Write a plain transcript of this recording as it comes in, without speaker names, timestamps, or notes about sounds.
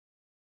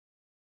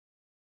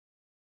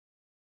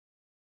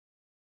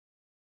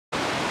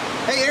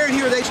Hey, Aaron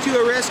here with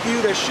H2O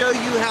Rescue to show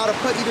you how to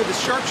put either the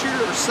sharpshooter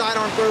or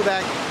sidearm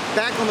throwback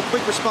back on the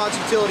quick response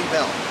utility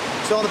belt.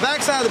 So on the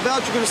back side of the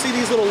belt, you're going to see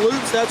these little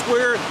loops. That's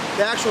where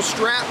the actual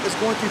strap is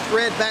going to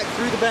thread back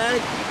through the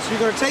bag. So you're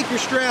going to take your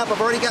strap,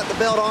 I've already got the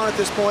belt on at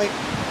this point,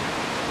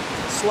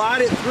 slide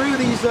it through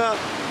these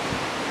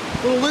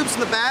little loops in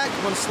the back.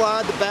 I'm going to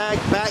slide the bag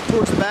back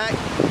towards the back,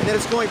 and then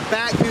it's going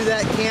back through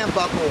that cam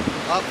buckle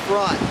up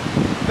front.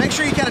 Make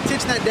sure you kind of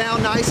tension that down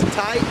nice and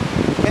tight.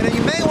 And then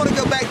you may want to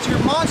go back to your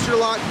monster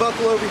lock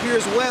buckle over here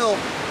as well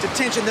to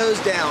tension those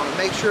down and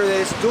make sure that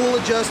it's dual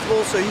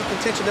adjustable so you can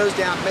tension those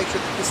down and make sure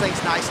that this thing's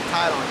nice and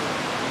tight on you.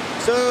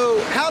 So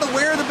how to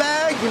wear the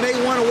bag, you may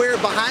want to wear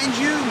it behind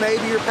you.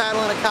 Maybe you're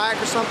paddling a kayak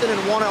or something and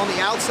want it on the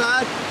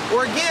outside.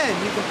 Or again,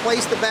 you can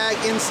place the bag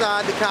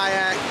inside the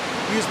kayak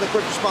using the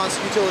quick response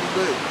utility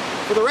boot.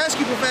 For the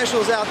rescue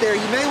professionals out there,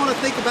 you may want to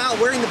think about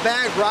wearing the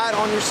bag right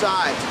on your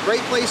sides.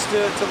 Great place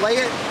to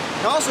lay it.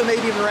 And also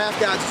maybe even raft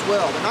guides as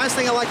well. The nice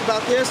thing I like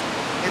about this,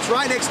 it's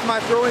right next to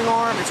my throwing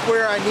arm. It's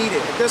where I need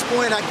it. At this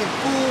point, I can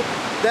pull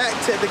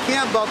the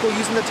cam buckle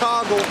using the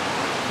toggle,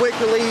 quick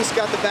release,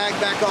 got the bag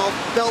back off,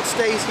 belt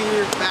stays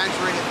here, bag's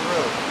ready to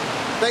throw.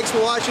 Thanks for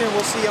watching, and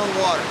we'll see you on the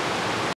water.